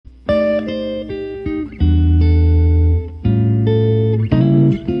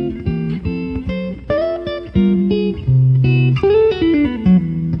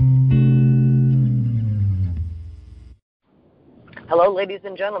ladies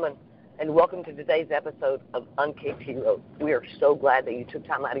and gentlemen, and welcome to today's episode of Uncaped Heroes. We are so glad that you took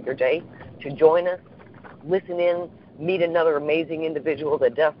time out of your day to join us, listen in, meet another amazing individual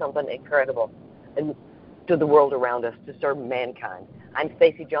that does something incredible and to the world around us to serve mankind. I'm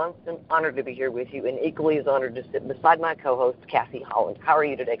Stacey Johnston, honored to be here with you, and equally as honored to sit beside my co-host, Cassie Holland. How are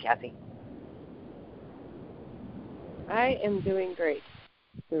you today, Cassie? I am doing great.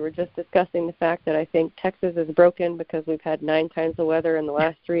 We were just discussing the fact that I think Texas is broken because we've had 9 times the weather in the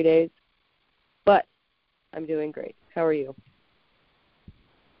last 3 days. But I'm doing great. How are you?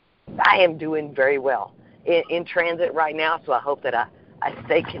 I am doing very well. In transit right now, so I hope that I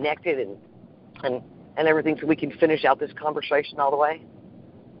stay connected and everything so we can finish out this conversation all the way.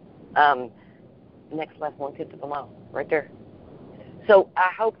 Next last 1/10 of a mile, right there. So I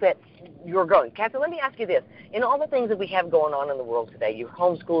hope that you're going. Kathy, let me ask you this. In all the things that we have going on in the world today, you're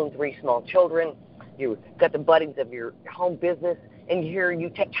homeschooling 3 small children, you've got the buddings of your home business, and here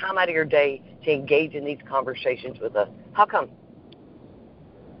you take time out of your day to engage in these conversations with us. How come?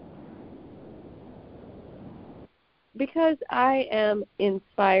 Because I am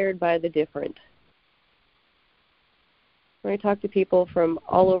inspired by the different. When I talk to people from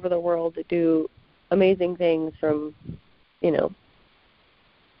all over the world that do amazing things from,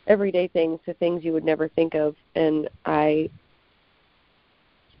 everyday things to things you would never think of, and I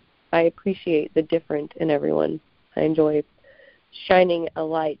appreciate the different in everyone. I enjoy shining a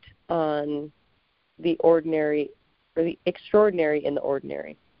light on the ordinary, or the extraordinary in the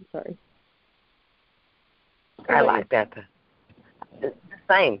ordinary. Sorry. I like that. The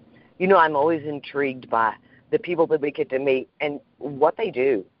same. I'm always intrigued by the people that we get to meet and what they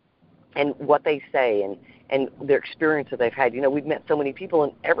do and what they say and their experience that they've had. We've met so many people,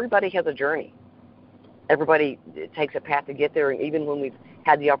 and everybody has a journey. Everybody takes a path to get there, and even when we've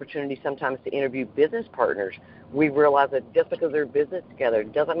had the opportunity sometimes to interview business partners, we realize that just because they're in business together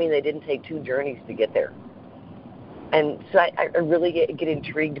doesn't mean they didn't take 2 journeys to get there. And so I really get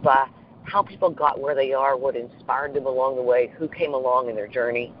intrigued by how people got where they are, what inspired them along the way, who came along in their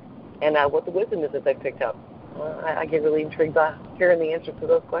journey, and what the wisdom is that they picked up. I get really intrigued by hearing the answers to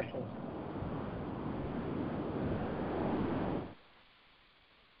those questions.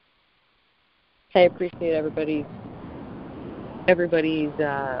 I appreciate everybody's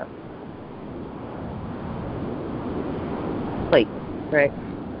plate, right?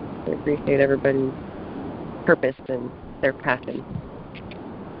 I appreciate everybody's purpose and their passion.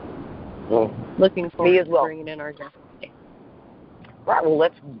 Looking forward to bringing in our guest today. Right, well,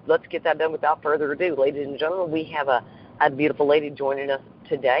 let's get that done without further ado. Ladies and gentlemen, we have a beautiful lady joining us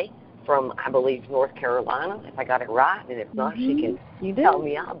today from, I believe, North Carolina, if I got it right, and if not, she can help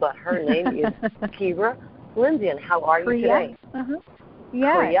me out. But her name is Kira Lindsay, and how are you today?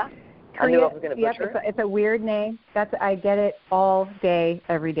 Yeah. Kria? I knew I was going to butcher it. It's a weird name. I get it all day,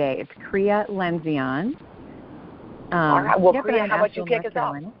 every day. It's Kria Lenzion. All right, well, Kria, how about you kick us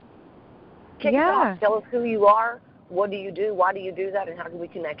off? Kick us off. Tell us who you are, what do you do, why do you do that, and how can we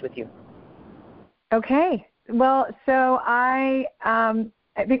connect with you? Okay. Well, so I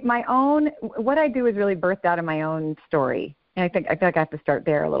think what I do is really birthed out of my own story. And I feel like I have to start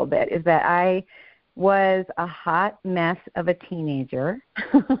there a little bit, is that I was a hot mess of a teenager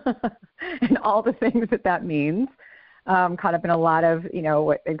and all the things that means. Caught up in a lot of,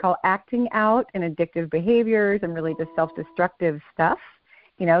 what they call acting out and addictive behaviors and really just self-destructive stuff,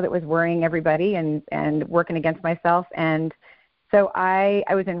 that was worrying everybody and working against myself. And so I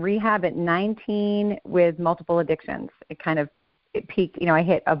was in rehab at 19 with multiple addictions. It peaked, I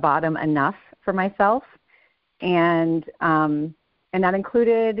hit a bottom enough for myself. And that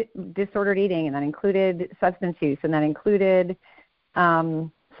included disordered eating, and that included substance use, and that included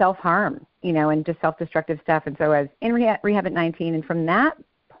self-harm, and just self-destructive stuff. And so I was in rehab at 19, and from that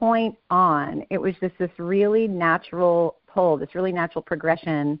point on, it was just this really natural pull, this really natural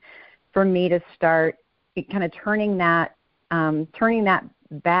progression for me to start kind of turning that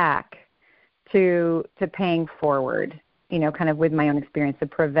back to paying forward, kind of with my own experience to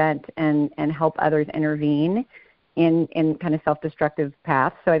prevent and help others intervene in kind of self-destructive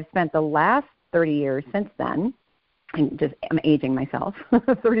paths. So I've spent the last 30 years since then, and I'm aging myself,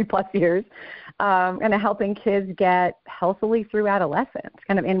 30 plus years, kind of helping kids get healthily through adolescence,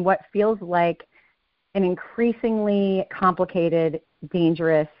 kind of in what feels like an increasingly complicated,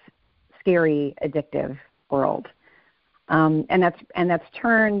 dangerous, scary, addictive world. And that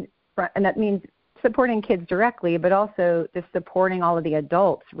means supporting kids directly, but also just supporting all of the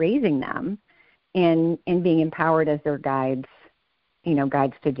adults raising them in being empowered as their guides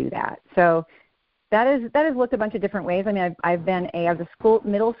to do that. So that has looked a bunch of different ways. I mean, I was a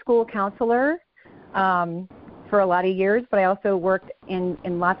middle school counselor for a lot of years, but I also worked in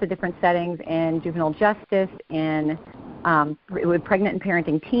lots of different settings in juvenile justice, with pregnant and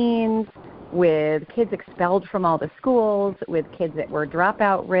parenting teens, with kids expelled from all the schools, with kids that were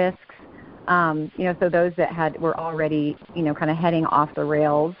dropout risks. So those that were already, kind of heading off the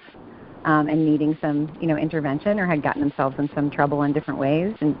rails and needing some, intervention, or had gotten themselves in some trouble in different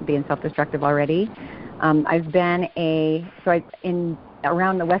ways and being self-destructive already. I've been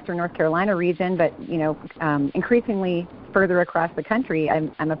around the Western North Carolina region, but increasingly further across the country.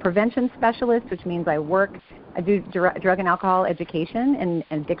 I'm a prevention specialist, which means I do drug and alcohol education and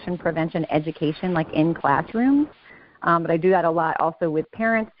addiction prevention education, like in classrooms. But I do that a lot also with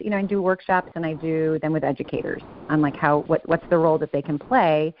parents. I do workshops, and I do them with educators on like what's the role that they can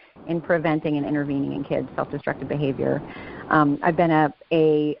play in preventing and intervening in kids' self-destructive behavior. I've been a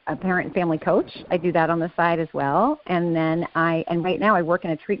parent and family coach. I do that on the side as well. And then right now I work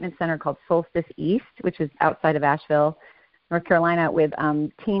in a treatment center called Solstice East, which is outside of Asheville, North Carolina, with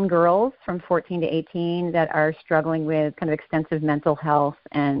teen girls from 14 to 18 that are struggling with kind of extensive mental health,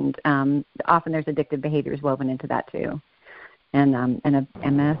 and often there's addictive behaviors woven into that too. And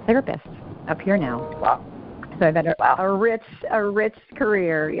I'm a therapist up here now. Wow. So I've had a rich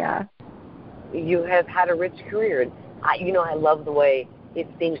career, yeah. You have had a rich career. I love the way it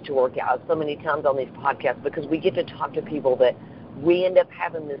seems to work out so many times on these podcasts, because we get to talk to people that we end up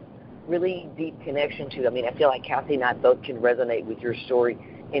having this really deep connection to. I mean, I feel like Kathy and I both can resonate with your story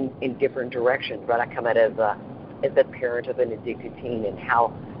in different directions, right? I come out as the parent of an addicted teen, and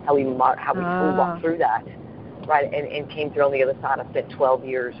how we walk through that, right? And came through on the other side. I spent 12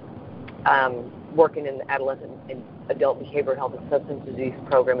 years working in the adolescent and adult behavioral health and substance disease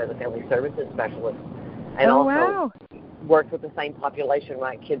program as a family services specialist, and worked with the same population,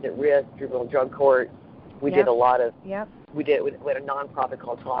 right? Kids at risk, juvenile drug court. We did a lot of. Yep. We had a nonprofit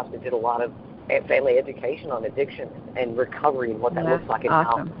called TOSS that did a lot of family education on addiction and recovery and what that looks like,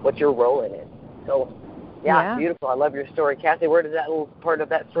 and what's your role in it. So, beautiful. I love your story. Kathy, where did that little part of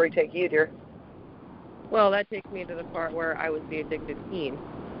that story take you, dear? Well, that takes me to the part where I was the addicted teen.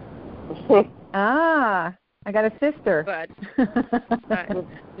 I got a sister. But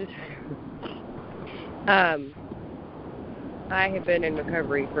I have been in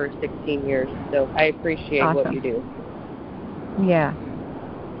recovery for 16 years, so I appreciate what you do. Yeah.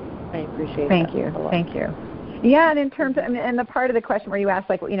 I appreciate Thank you. Yeah, and in terms of, and the part of the question where you asked,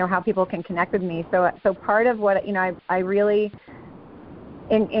 like, how people can connect with me. So part of what, I really,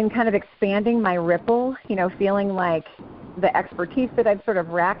 in kind of expanding my ripple, feeling like the expertise that I've sort of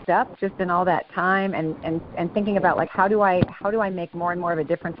racked up just in all that time, and thinking about, like, how do I make more and more of a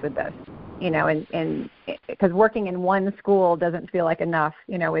difference with this? And because working in one school doesn't feel like enough,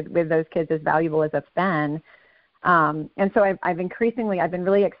 with those kids, as valuable as it's been. And so I've been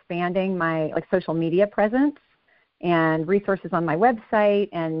really expanding my social media presence and resources on my website,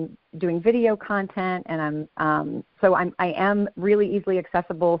 and doing video content. And I am really easily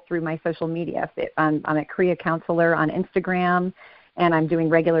accessible through my social media. I'm a CREA counselor on Instagram, and I'm doing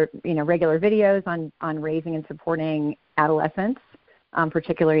regular videos on raising and supporting adolescents,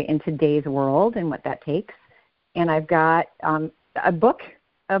 particularly in today's world and what that takes. And I've got a book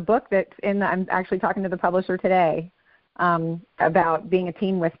that's I'm actually talking to the publisher today about being a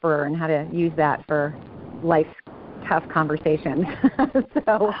teen whisperer and how to use that for life's tough conversations. I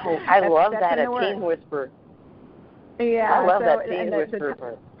love that, a teen whisperer. Yeah, I love that teen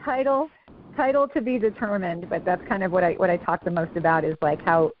whisperer. Title to be determined, but that's kind of what I talk the most about, is like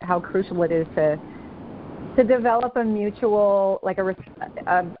how crucial it is to develop a mutual, like a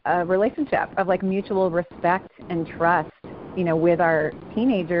relationship of like mutual respect and trust, with our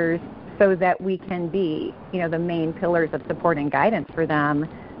teenagers, so that we can be, the main pillars of support and guidance for them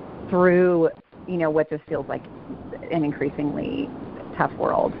through, what just feels like an increasingly tough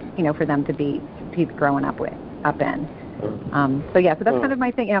world, for them to be growing up in. So that's kind of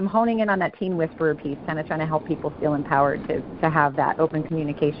my thing. I'm honing in on that teen whisperer piece, kind of trying to help people feel empowered to have that open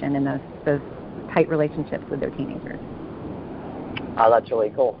communication and those tight relationships with their teenagers. Oh, that's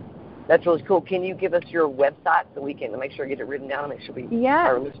really cool. That's really cool. Can you give us your website so we can make sure I get it written down and make sure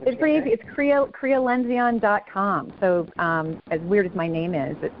our listeners it's pretty easy. It's CREALendzion.com. So as weird as my name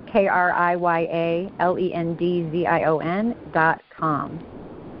is, it's KRIYALENDZION.com.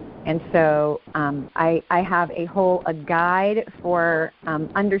 And so I have a guide for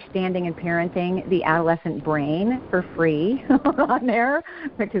understanding and parenting the adolescent brain for free on there,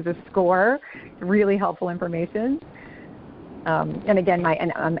 which is a score, really helpful information. And again,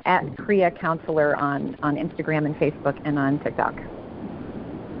 I'm at CREA Counselor on Instagram and Facebook and on TikTok.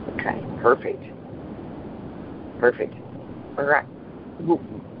 Okay, perfect. All right,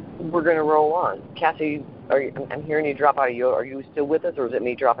 we're going to roll on. Kathy, I'm hearing you drop out. Are you still with us, or is it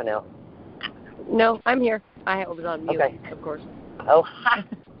me dropping out? No, I'm here. I was on mute, okay. Of course. Oh,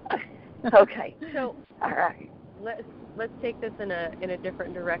 okay. So, all right. Let's take this in a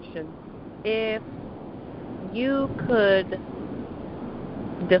different direction. If you could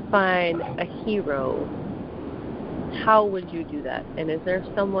define a hero, how would you do that? And is there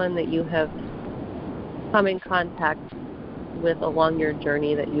someone that you have come in contact with along your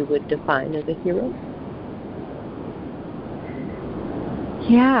journey that you would define as a hero?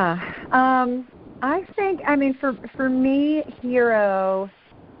 Yeah. I think, for me, hero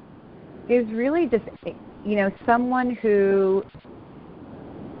is really just, someone who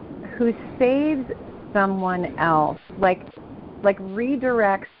saves someone else, like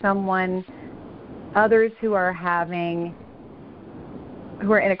redirects others who are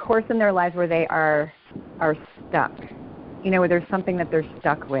in a course in their lives where they are stuck, where there's something that they're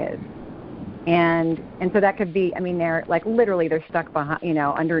stuck with. And so that could be, they're like literally they're stuck behind,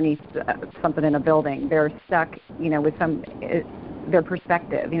 underneath something in a building. They're stuck, with their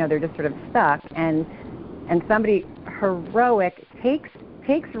perspective, they're just sort of stuck. And somebody heroic takes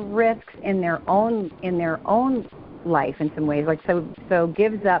risks in their own life in some ways, like so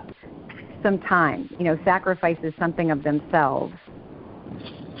gives up some time, sacrifices something of themselves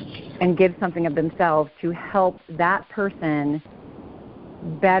and gives something of themselves to help that person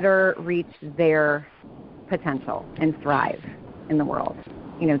better reach their potential and thrive in the world.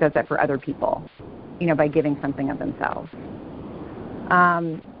 Does that for other people, by giving something of themselves.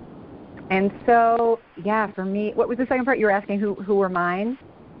 And so, yeah, for me, what was the second part? You were asking who were mine?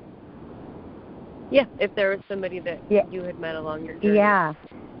 Yeah, if there was somebody that you had met along your journey.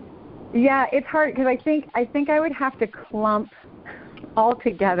 Yeah, it's hard because I think I would have to clump all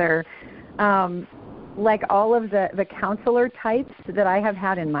together, like all of the counselor types that I have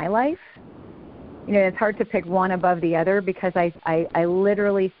had in my life. It's hard to pick one above the other because I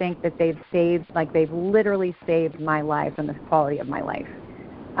literally think that they've literally saved my life and the quality of my life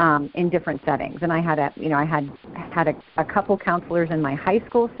in different settings. And I had a couple counselors in my high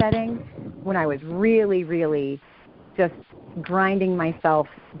school setting when I was really, really just grinding myself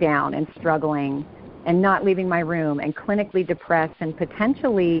down and struggling and not leaving my room and clinically depressed and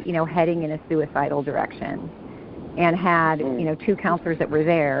potentially, heading in a suicidal direction. And had, two counselors that were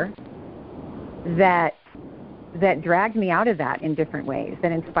there that dragged me out of that in different ways,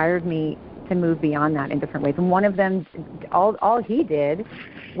 that inspired me to move beyond that in different ways. And one of them, all he did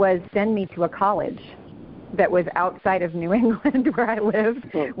was send me to a college that was outside of New England where I lived,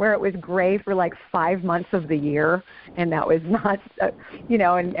 where it was gray for like 5 months of the year. And that was not,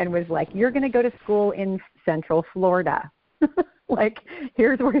 and was like, you're going to go to school in Central Florida. Like,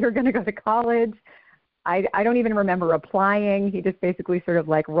 here's where you're going to go to college. I don't even remember applying. He just basically sort of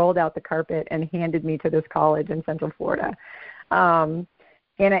like rolled out the carpet and handed me to this college in Central Florida. And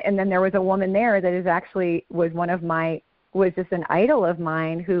then there was a woman there that was just an idol of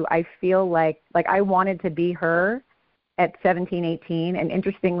mine who I feel like I wanted to be her at 17, 18. And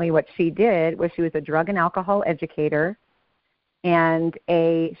interestingly, what she did was she was a drug and alcohol educator, and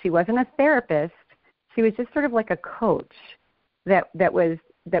she wasn't a therapist. She was just sort of like a coach that was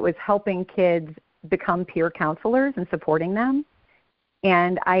helping kids become peer counselors and supporting them.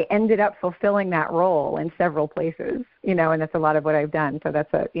 And I ended up fulfilling that role in several places, and that's a lot of what I've done. So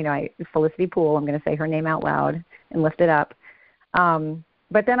that's Felicity Poole, I'm going to say her name out loud and lift it up.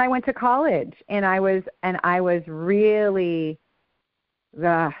 But then I went to college, and I was really,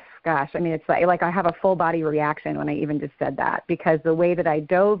 it's like I have a full body reaction when I even just said that, because the way that I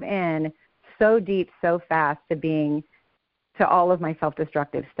dove in so deep, so fast to all of my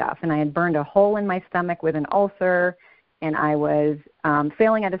self-destructive stuff. And I had burned a hole in my stomach with an ulcer, and I was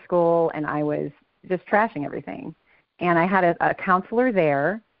failing out of school, and I was just trashing everything. And I had a counselor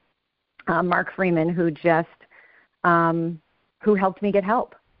there, Mark Freeman, who helped me get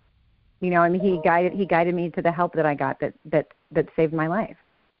help. He guided me to the help that I got that saved my life.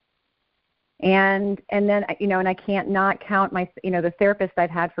 And then, and I can't not count the therapist I've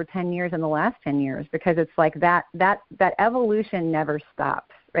had for 10 years in the last 10 years, because it's like that evolution never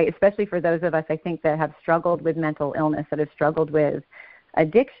stops, right? Especially for those of us, I think, that have struggled with mental illness, that have struggled with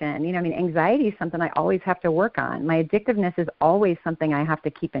addiction. Anxiety is something I always have to work on. My addictiveness is always something I have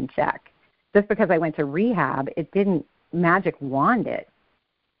to keep in check. Just because I went to rehab, it didn't magic wand it.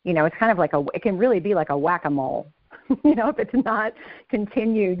 It's kind of like it can really be like a whack-a-mole, if it's not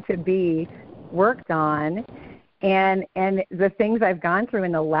continued to be worked on. And the things I've gone through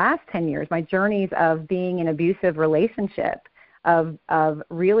in the last 10 years, my journeys of being in an abusive relationship, of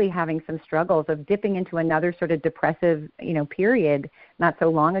really having some struggles, of dipping into another sort of depressive, period not so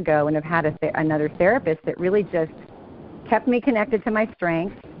long ago, and have had another therapist that really just kept me connected to my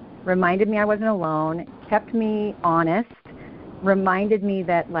strengths, reminded me I wasn't alone, kept me honest, reminded me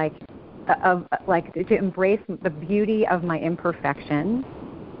that to embrace the beauty of my imperfection,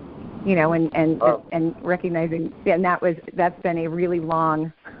 and recognizing, and that's been a really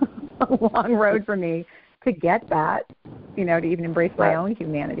long road for me to get that, to even embrace my own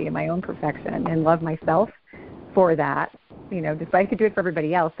humanity and my own perfection and love myself for that. Just I could do it for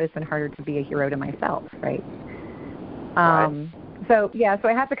everybody else, but it's been harder to be a hero to myself, right? So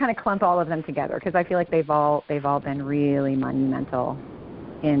I have to kind of clump all of them together because I feel like they've all been really monumental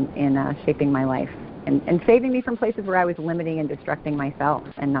in shaping my life and saving me from places where I was limiting and destructing myself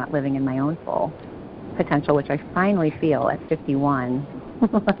and not living in my own full potential, which I finally feel at 51.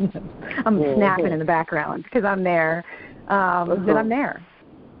 I'm snapping in the background because I'm there. That I'm there.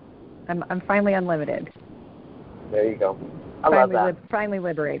 I'm finally unlimited. There you go. Love that. Finally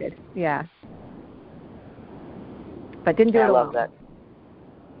liberated. Yeah. But didn't do it alone. I love that.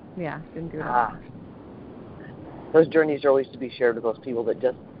 Yeah, didn't do it alone. Those journeys are always to be shared with those people that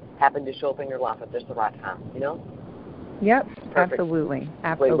just happen to show up in your life at just the right time, Yep, Perfect. Absolutely.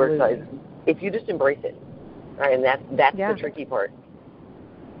 If you just embrace it, right, and that's the tricky part.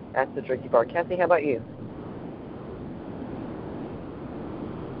 That's the tricky part. Kathy, how about you?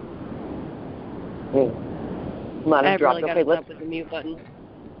 Mine I dropped. really got to stop with the mute button.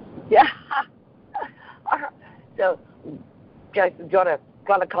 Yeah. All right. So, guys, do you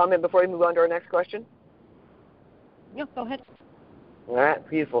want to comment before we move on to our next question? No, go ahead. All right,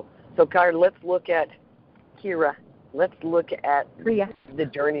 beautiful. So, Kyra, let's look at Kira. Let's look at the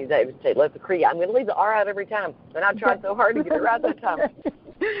journey that would say. Let's Kriya. I'm going to leave the R out every time, and I tried so hard to get it right that time.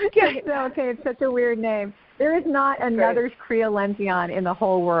 Okay, it's such a weird name. There is not another Kriya Lenzion in the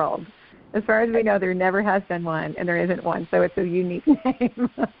whole world. As far as we know, there never has been one, and there isn't one, so it's a unique name.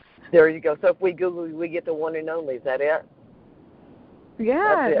 There you go. So if we Google, we get the one and only. Is that it?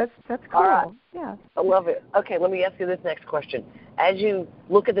 Yeah, that's cool. All right. Yeah. I love it. Okay, let me ask you this next question. As you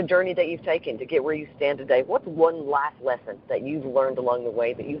look at the journey that you've taken to get where you stand today, what's one life lesson that you've learned along the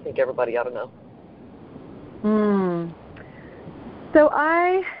way that you think everybody ought to know? So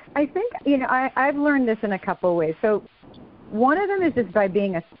I think, I've learned this in a couple of ways. So one of them is just by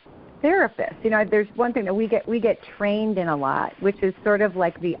being a therapist. There's one thing that we get trained in a lot, which is sort of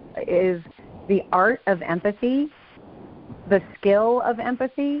like the art of empathy, the skill of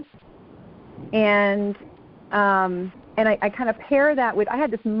empathy, and I kind of pair that with, I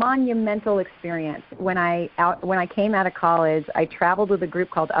had this monumental experience when I came out of college. I traveled with a group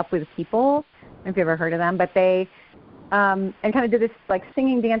called Up With People. I don't know if you've ever heard of them, but they and kind of did this like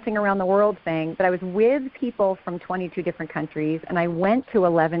singing, dancing around the world thing. But I was with people from 22 different countries, and I went to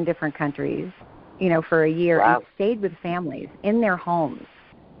 11 different countries, for a year. Wow. And stayed with families in their homes,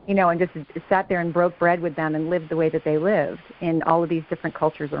 and just sat there and broke bread with them and lived the way that they lived in all of these different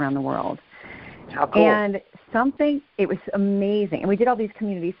cultures around the world. How cool. And it was amazing. And we did all these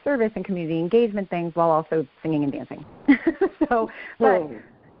community service and community engagement things while also singing and dancing. So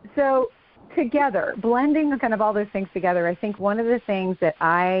together, blending kind of all those things together, I think one of the things that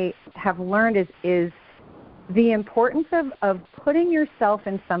I have learned is the importance of putting yourself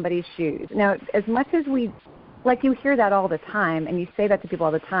in somebody's shoes. Now, as much as you hear that all the time, and you say that to people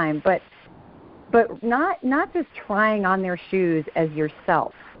all the time, but not just trying on their shoes as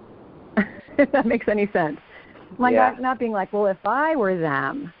yourself, if that makes any sense. Not being like, well, if I were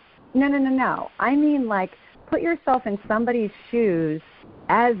them. No. I mean, put yourself in somebody's shoes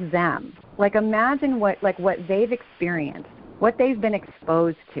as them. Imagine what they've experienced, what they've been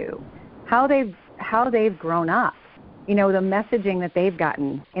exposed to, how they've grown up, the messaging that they've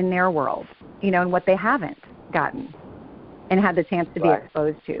gotten in their world, and what they haven't gotten and had the chance to be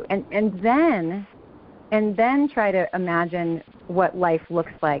exposed to. And then try to imagine what life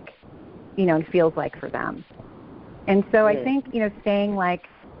looks like, and feels like for them. And so I think, staying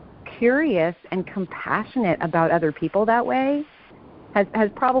curious and compassionate about other people that way has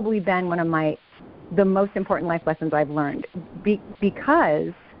probably been one of the most important life lessons I've learned.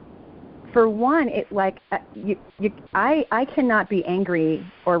 Because for one, I cannot be angry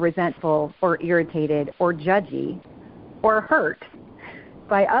or resentful or irritated or judgy or hurt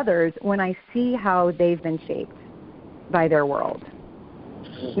by others when I see how they've been shaped by their world.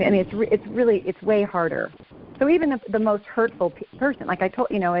 I mean, it's way harder. So even the most hurtful person, like I told,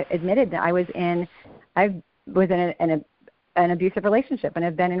 admitted that I was in an abusive relationship and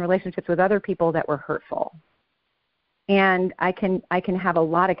have been in relationships with other people that were hurtful. and I can have a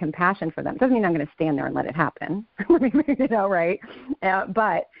lot of compassion for them. It doesn't mean I'm going to stand there and let it happen, right?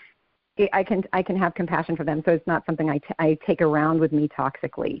 But I can have compassion for them, so it's not something I take around with me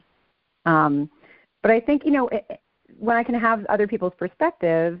toxically. But I think when I can have other people's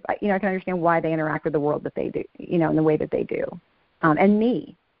perspective, I can understand why they interact with the world that they do, in the way that they do, and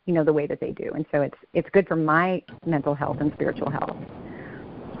me, the way that they do. And so it's good for my mental health and spiritual health.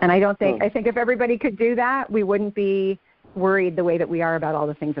 And I think if everybody could do that, we wouldn't be worried the way that we are about all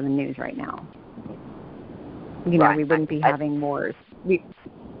the things in the news right now. Right. We wouldn't be having wars.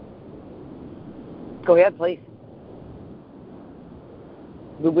 Go ahead, please.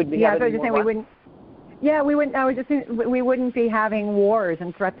 We wouldn't be having so I was just saying we wouldn't. Yeah, we wouldn't. I was just saying we wouldn't be having wars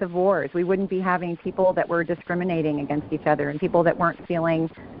and threats of wars. We wouldn't be having people that were discriminating against each other and people that weren't feeling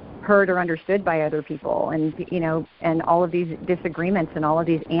heard or understood by other people, and and all of these disagreements and all of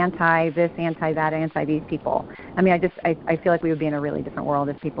these anti this, anti that, anti these people. I mean, I feel like we would be in a really different world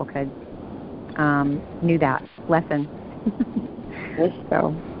if people could knew that lesson.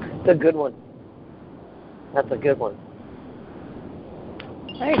 So it's a good one. That's a good one.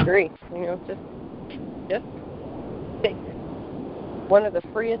 I agree. Just stay. One of the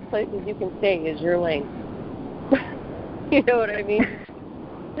freest places you can stay is your lane. You know what I mean?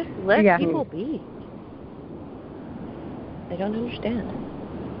 Just let people be. I don't understand.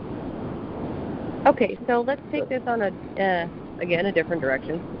 Okay, so let's take this on a different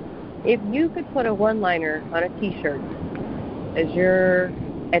direction. If you could put a one-liner on a T-shirt as your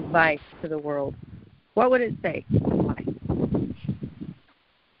advice to the world, what would it say?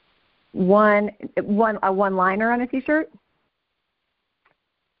 A one-liner on a T-shirt?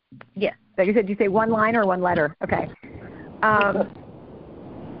 Yes. So you said you say one line or one letter? Okay. I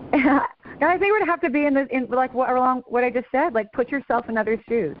think it would have to be along what I just said. Like, put yourself in others'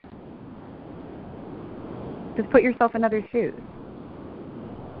 shoes. Just put yourself in others' shoes.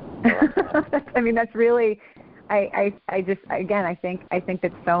 I mean, that's really. I think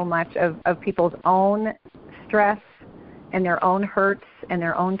that so much of people's own stress and their own hurts and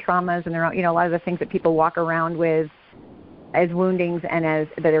their own traumas and their own, a lot of the things that people walk around with as woundings and as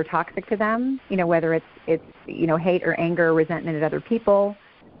that are toxic to them, whether it's hate or anger or resentment at other people,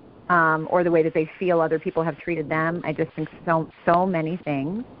 or the way that they feel other people have treated them. I just think so many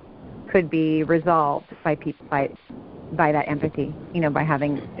things could be resolved by that empathy, by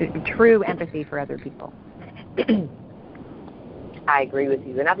having true empathy for other people. I agree with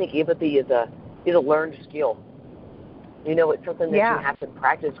you, and I think empathy is a learned skill. It's something that you have to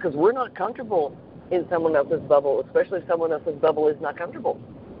practice because we're not comfortable in someone else's bubble, especially if someone else's bubble is not comfortable,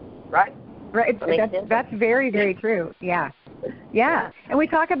 right? Right. That's very, very true. Yeah. Yeah. And we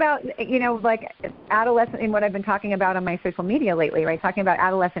talk about, like adolescent, in what I've been talking about on my social media lately, right? Talking about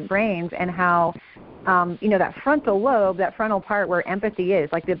adolescent brains and how, that frontal lobe, that frontal part where empathy is,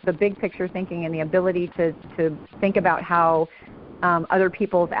 like the big picture thinking and the ability to think about how other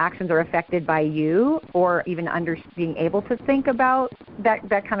people's actions are affected by you, or even being able to think about that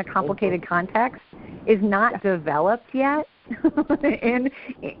kind of complicated context is not developed yet in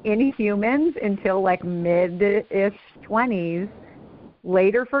humans until like mid-ish 20s,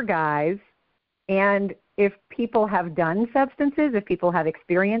 later for guys. And if people have done substances, if people have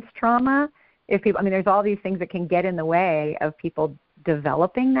experienced trauma, there's all these things that can get in the way of people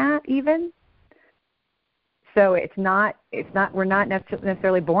developing that even. So we're not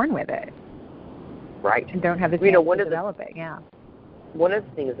necessarily born with it. Right. And don't have the chance to develop it, yeah. One of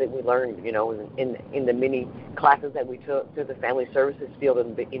the things that we learned, in the many classes that we took through the family services field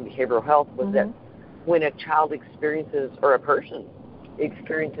in behavioral health was that when a child experiences, or a person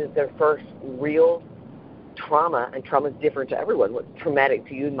experiences their first real trauma, and trauma is different to everyone. What's traumatic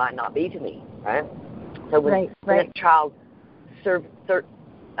to you might not be to me, right? So when a child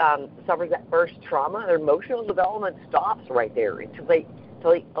suffers that first trauma, their emotional development stops right there until they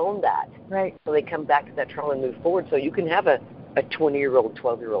own that. Right. So they come back to that trauma and move forward. So you can have a 20-year-old,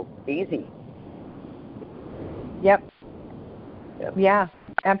 12-year-old easy. Yep. Yeah,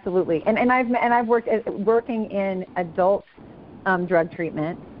 absolutely. And I've working in adult drug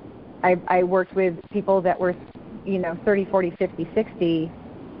treatment. I worked with people that were 30, 40, 50, 60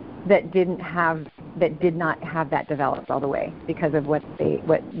 that did not have that developed all the way because of what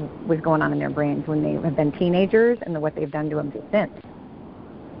was going on in their brains when they have been teenagers and what they've done to them since.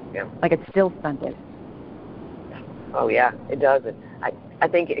 Yeah. Like it's still stunted. Oh yeah, it does. And I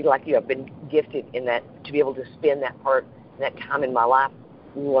think like you, I've been gifted in that to be able to spend that time in my life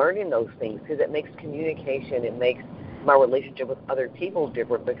learning those things, because it makes communication, it makes my relationship with other people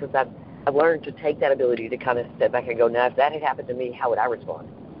different, because I've learned to take that ability to kind of step back and go, now if that had happened to me, how would I respond?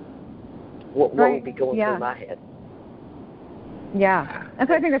 What would be going through my head? Yeah. And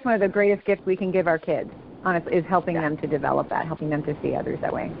so I think that's one of the greatest gifts we can give our kids, honestly, is helping them to develop that, helping them to see others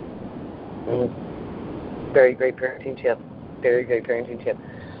that way. Mm-hmm. Very great parenting tip. Very great parenting tip.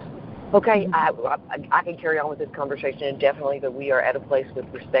 Okay, I can carry on with this conversation indefinitely, but we are at a place with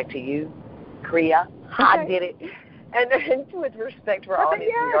respect to you, Kriya. Okay. I did it. And with respect to our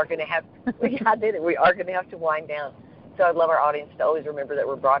audience, we are going to have, I did it. We are going to have to wind down. So I'd love our audience to always remember that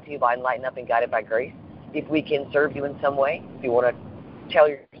we're brought to you by Enlighten Up and Guided by Grace. If we can serve you in some way, if you want to tell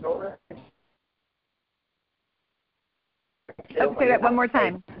your story. Let's say that one more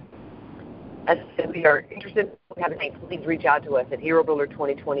time. As if we are interested in having things, please reach out to us at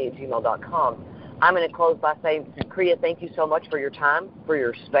herobuilder2020@gmail.com. I'm going to close by saying, Kriya, thank you so much for your time, for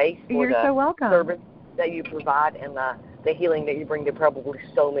your space, for You're so welcome. Service that you provide, and the healing that you bring to probably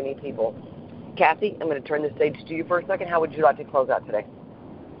so many people. Kathy, I'm going to turn the stage to you for a second. How would you like to close out today?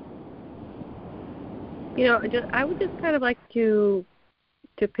 I would just kind of like to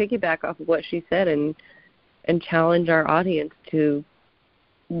piggyback off of what she said and challenge our audience to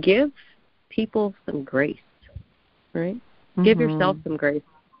give people some grace, right? Mm-hmm. Give yourself some grace.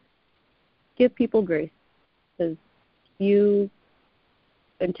 Give people grace, because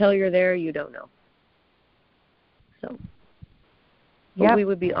until you're there, you don't know. So we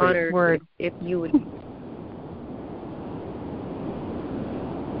would be honored if you would.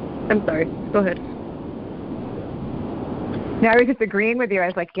 I'm sorry. Go ahead. No, I was just agreeing with you. I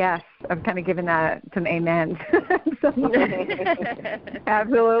was like, yes. I'm kind of giving that some amens.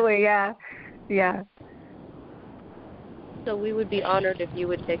 Absolutely, yeah. Yeah. So we would be honored if you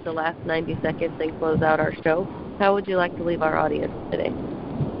would take the last 90 seconds and close out our show. How would you like to leave our audience today?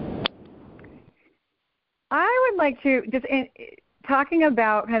 I would like to, just talking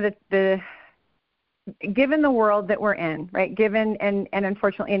about kind of the given the world that we're in, right? Given and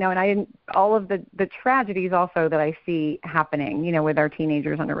unfortunately, and all of the tragedies also that I see happening, with our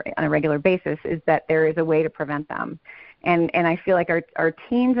teenagers on a regular basis, is that there is a way to prevent them, and I feel like our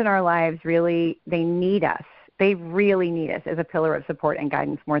teens in our lives really, they need us. They really need us as a pillar of support and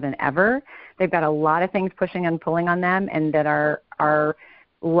guidance more than ever. They've got a lot of things pushing and pulling on them, and that are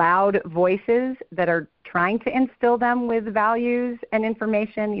loud voices that are trying to instill them with values and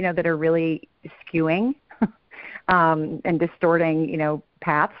information, that are really skewing and distorting,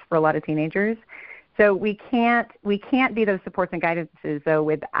 paths for a lot of teenagers. So we can't be those supports and guidances, though,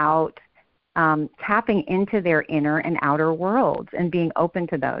 without tapping into their inner and outer worlds and being open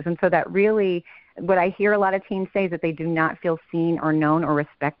to those. And so that really, what I hear a lot of teens say is that they do not feel seen or known or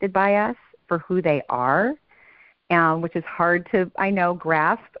respected by us for who they are. Which is hard to, I know,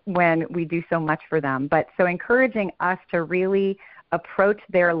 grasp when we do so much for them. But so encouraging us to really approach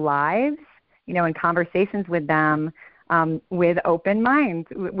their lives, in conversations with them with open minds,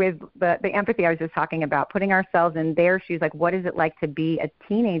 with the empathy I was just talking about, putting ourselves in their shoes, like what is it like to be a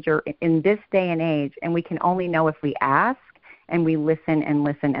teenager in this day and age? And we can only know if we ask and we listen and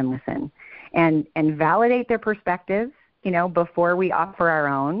listen and listen and validate their perspectives, before we offer our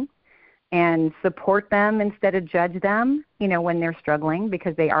own. And support them instead of judge them, when they're struggling,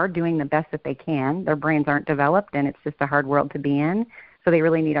 because they are doing the best that they can. Their brains aren't developed, and it's just a hard world to be in. So they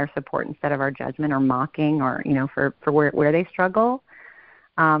really need our support instead of our judgment or mocking or, for where they struggle.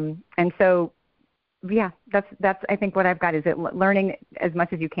 And so, yeah, that's I think what I've got is learning as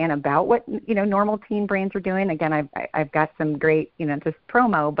much as you can about what, normal teen brains are doing. Again, I've got some great, just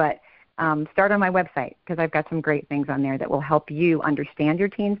promo, but start on my website, because I've got some great things on there that will help you understand your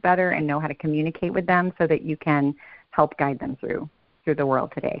teens better and know how to communicate with them so that you can help guide them through the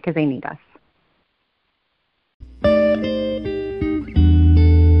world today, because they need us.